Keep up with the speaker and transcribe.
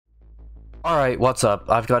Alright, what's up?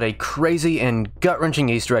 I've got a crazy and gut-wrenching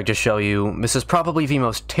Easter egg to show you. This is probably the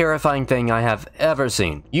most terrifying thing I have ever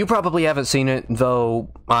seen. You probably haven't seen it, though,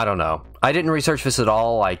 I don't know. I didn't research this at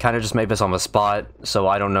all, I kinda just made this on the spot, so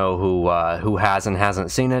I don't know who has and hasn't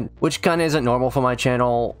seen it, which kinda isn't normal for my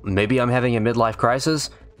channel. Maybe I'm having a midlife crisis?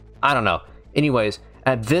 I don't know. Anyways,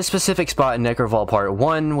 at this specific spot in Necrovault Part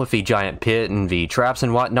 1, with the giant pit and the traps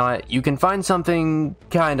and whatnot, you can find something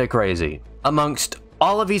kinda crazy. Amongst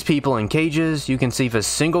all of these people in cages, you can see this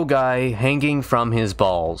single guy hanging from his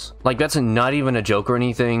balls. Like, that's not even a joke or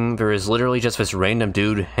anything, there is literally just this random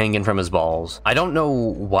dude hanging from his balls. I don't know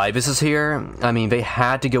why this is here. I mean, they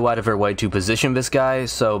had to go out of their way to position this guy,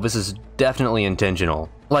 so this is definitely intentional.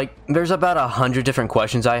 Like, there's about 100 different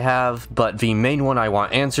questions I have, but the main one I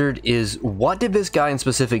want answered is, what did this guy in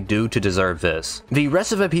specific do to deserve this? The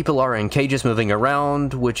rest of the people are in cages moving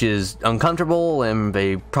around, which is uncomfortable, and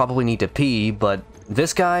they probably need to pee, but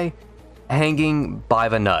this guy, hanging by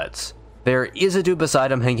the nuts. There is a dude beside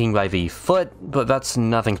him hanging by the foot, but that's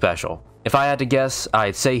nothing special. If I had to guess,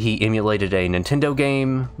 I'd say he emulated a Nintendo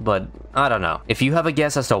game, but I don't know. If you have a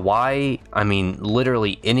guess as to why, I mean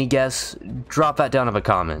literally any guess, drop that down in the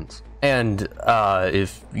comments. And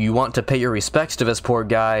if you want to pay your respects to this poor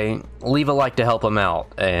guy, leave a like to help him out,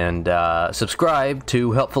 and subscribe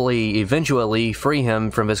to hopefully eventually free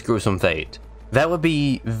him from this gruesome fate. That would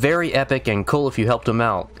be very epic and cool if you helped him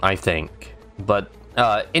out, I think. But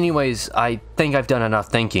anyways, I think I've done enough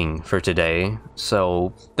thinking for today,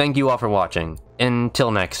 so thank you all for watching. Until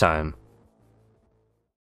next time.